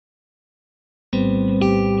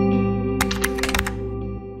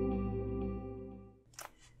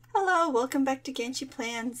Hello, welcome back to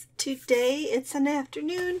GanchiPlans. Today it's Sunday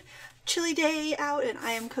afternoon, chilly day out, and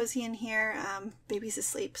I am cozy in here. Baby's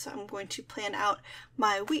asleep, so I'm going to plan out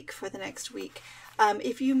my week for the next week.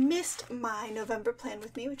 If you missed my November plan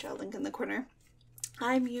with me, which I'll link in the corner,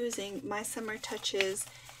 I'm using MySummerTouch's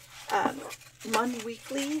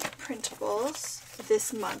MonWeekly Printables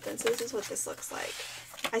this month, and so this is what this looks like.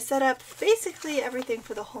 I set up basically everything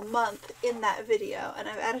for the whole month in that video, and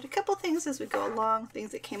I've added a couple things as we go along,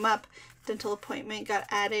 things that came up. Dental appointment got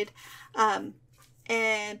added,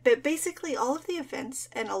 but basically all of the events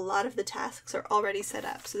and a lot of the tasks are already set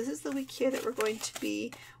up. So this is the week here that we're going to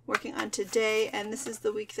be working on today, and this is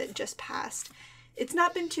the week that just passed. It's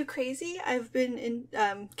not been too crazy. I've been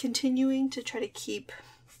continuing to try to keep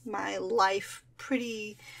my life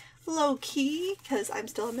pretty low-key because I'm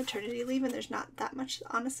still on maternity leave and there's not that much,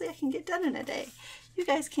 honestly, I can get done in a day. You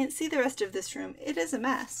guys can't see the rest of this room. It is a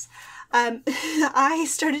mess. I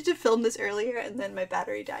started to film this earlier and then my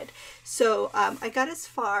battery died. So I got as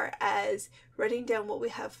far as writing down what we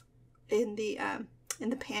have in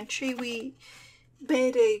the pantry. We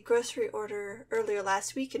made a grocery order earlier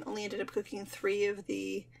last week and only ended up cooking 3 of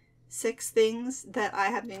the 6 things that I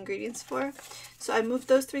have the ingredients for. So I moved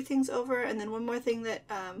those 3 things over, and then one more thing that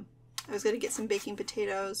I was going to get some baking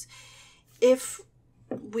potatoes. If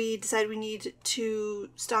we decide we need to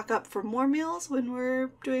stock up for more meals when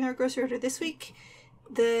we're doing our grocery order this week,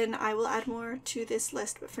 then I will add more to this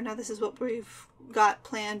list. But for now, this is what we've got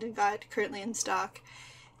planned and got currently in stock.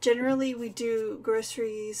 Generally, we do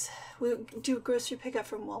groceries. We do grocery pickup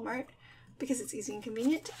from Walmart because it's easy and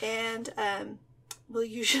convenient, and we'll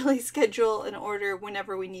usually schedule an order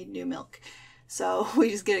whenever we need new milk. So we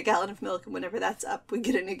just get a gallon of milk, and whenever that's up, we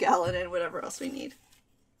get a new gallon and whatever else we need.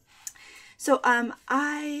 So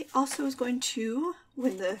I also was going to,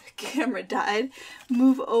 when the camera died,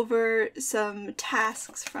 move over some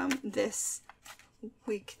tasks from this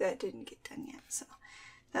week that didn't get done yet. So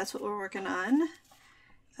that's what we're working on.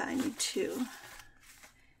 I need to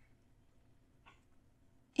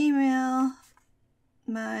email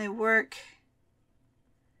my work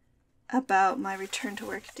about my return to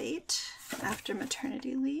work date after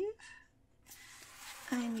maternity leave.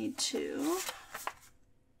 I need to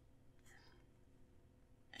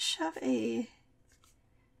shove a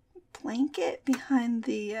blanket behind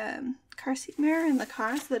the car seat mirror in the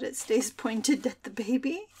car so that it stays pointed at the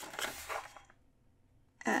baby.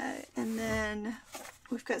 And then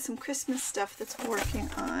we've got some Christmas stuff that's working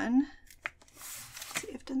on. Let's see,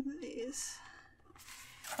 I've done these.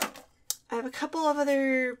 I have a couple of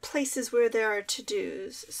other places where there are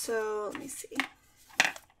to-dos, so let me see.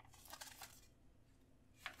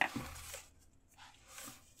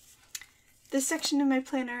 This section of my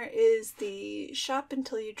planner is the Shop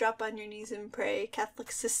Until You Drop on Your Knees and Pray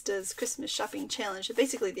Catholic Sisters Christmas Shopping Challenge. So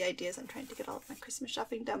basically the idea is I'm trying to get all of my Christmas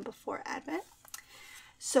shopping done before Advent.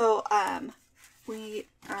 So we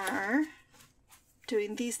are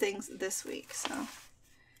doing these things this week. So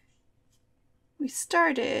we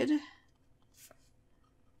started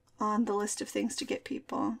on the list of things to get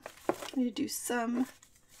people. I need to do some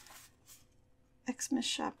Xmas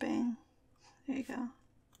shopping. There you go.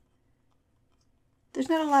 There's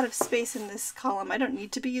not a lot of space in this column. I don't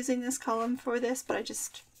need to be using this column for this, but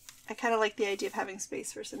I kind of like the idea of having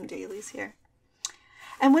space for some dailies here.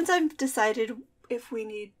 And once I've decided if we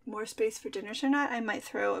need more space for dinners or not, I might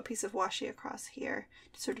throw a piece of washi across here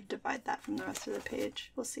to sort of divide that from the rest of the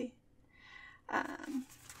page. We'll see.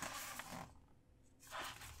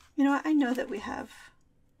 You know what? I know that we have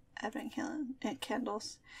Advent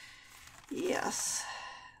candles. Yes.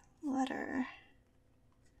 Letter.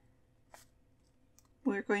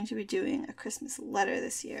 We're going to be doing a Christmas letter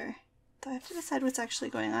this year. Though I have to decide what's actually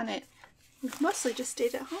going on it. We've mostly just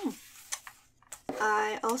stayed at home.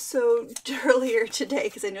 I also, earlier today,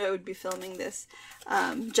 because I knew I would be filming this,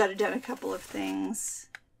 jotted down a couple of things.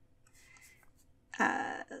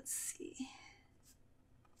 Let's see.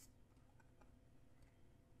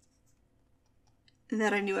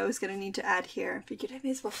 That I knew I was going to need to add here. I figured I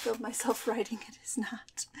may as well film myself writing it as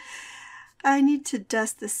not. I need to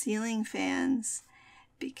dust the ceiling fans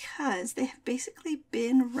because they have basically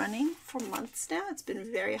been running for months now. It's been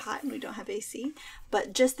very hot and we don't have AC,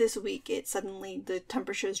 but just this week the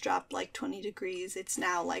temperatures dropped like 20 degrees. It's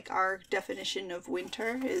now like our definition of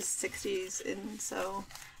winter is 60s, and so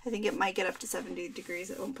I think it might get up to 70 degrees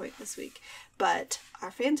at one point this week, but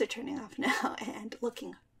our fans are turning off now and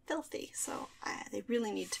looking filthy, so they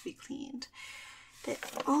really need to be cleaned. They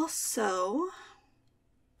also,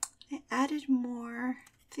 I added more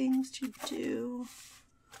things to do.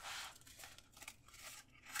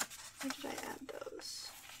 Where did I add those?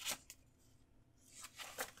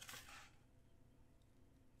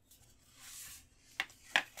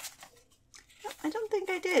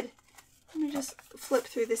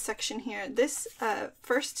 through this section here. This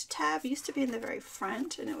first tab used to be in the very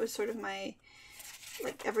front, and it was sort of my,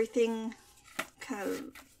 like, everything kind of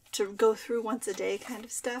to go through once a day kind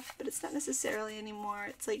of stuff, but it's not necessarily anymore.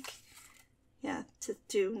 It's like, yeah, to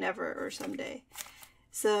do never or someday.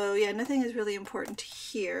 So yeah, nothing is really important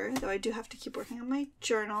here, though I do have to keep working on my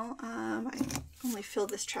journal. I only fill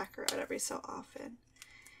this tracker out every so often.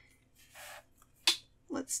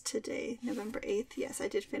 What's today? November 8th? Yes, I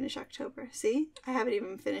did finish October. See? I haven't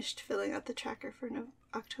even finished filling out the tracker for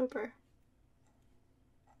October.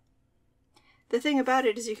 The thing about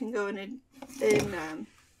it is you can go in I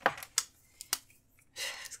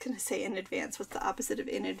was going to say in advance. What's the opposite of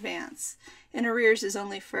in advance? In arrears is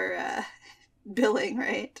only for billing,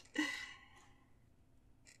 right?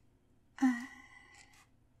 I'll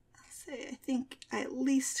say I think I at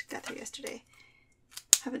least got through yesterday.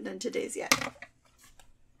 Haven't done today's yet.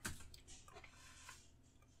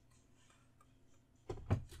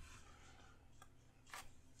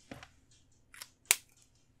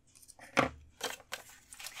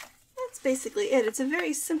 That's basically it. It's a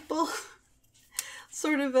very simple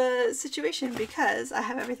sort of a situation because I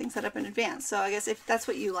have everything set up in advance. So I guess if that's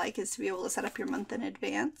what you like, is to be able to set up your month in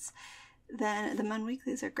advance, then the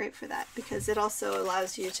MonWeeklies are great for that because it also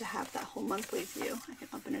allows you to have that whole monthly view. I can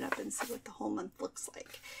open it up and see what the whole month looks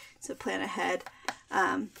like. So plan ahead.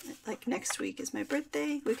 Like next week is my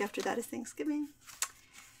birthday. Week after that is Thanksgiving.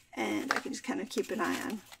 And I can just kind of keep an eye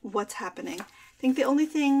on what's happening. I think the only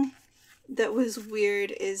thing that was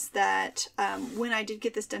weird is that when I did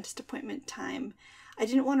get this dentist appointment time, I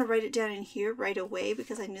didn't want to write it down in here right away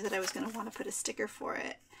because I knew that I was going to want to put a sticker for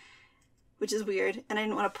it, which is weird. And I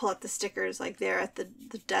didn't want to pull out the stickers like there at the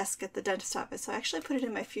desk at the dentist office. So I actually put it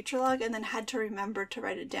in my future log and then had to remember to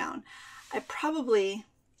write it down. I probably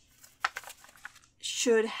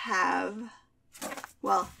should have,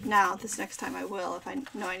 well, now this next time I will, if I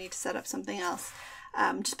know I need to set up something else,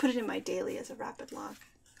 just put it in my daily as a rapid log.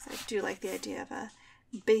 I do like the idea of a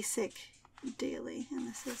basic daily, and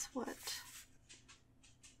this is what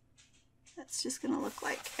that's just going to look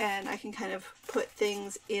like. And I can kind of put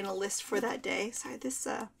things in a list for that day. Sorry, this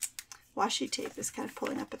washi tape is kind of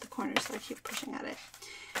pulling up at the corner, so I keep pushing at it.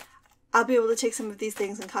 I'll be able to take some of these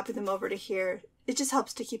things and copy them over to here. It just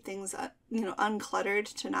helps to keep things, you know,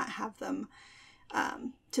 uncluttered, to not have them,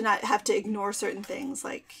 to not have to ignore certain things.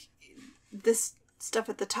 Like this stuff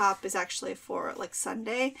at the top is actually for like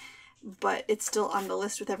Sunday, but it's still on the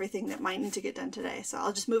list with everything that might need to get done today. So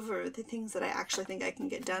I'll just move over the things that I actually think I can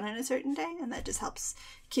get done in a certain day, and that just helps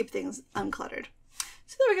keep things uncluttered.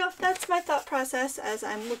 So there we go. That's my thought process as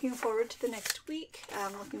I'm looking forward to the next week.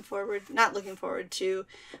 I'm not looking forward to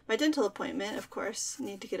my dental appointment, of course. I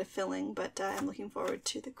need to get a filling, but I'm looking forward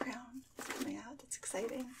to the crown that's coming out. That's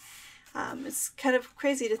exciting. It's kind of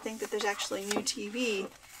crazy to think that there's actually new TV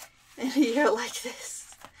in a year like this.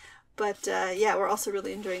 But yeah, we're also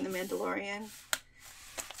really enjoying The Mandalorian.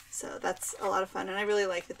 So that's a lot of fun. And I really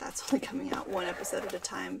like that that's only coming out one episode at a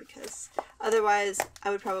time, because otherwise I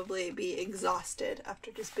would probably be exhausted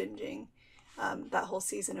after just binging that whole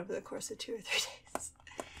season over the course of 2 or 3 days.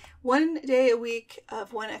 1 day a week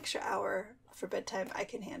of 1 extra hour for bedtime I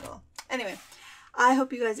can handle. Anyway, I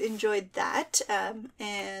hope you guys enjoyed that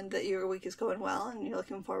and that your week is going well and you're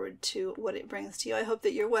looking forward to what it brings to you. I hope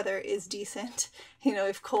that your weather is decent. You know,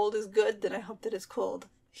 if cold is good, then I hope that it's cold.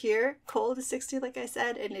 Here, cold is 60, like I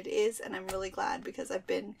said, and it is, and I'm really glad because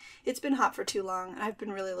it's been hot for too long, and I've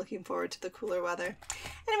been really looking forward to the cooler weather.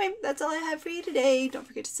 Anyway, that's all I have for you today. Don't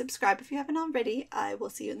forget to subscribe if you haven't already. I will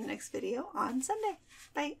see you in the next video on Sunday.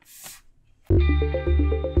 Bye.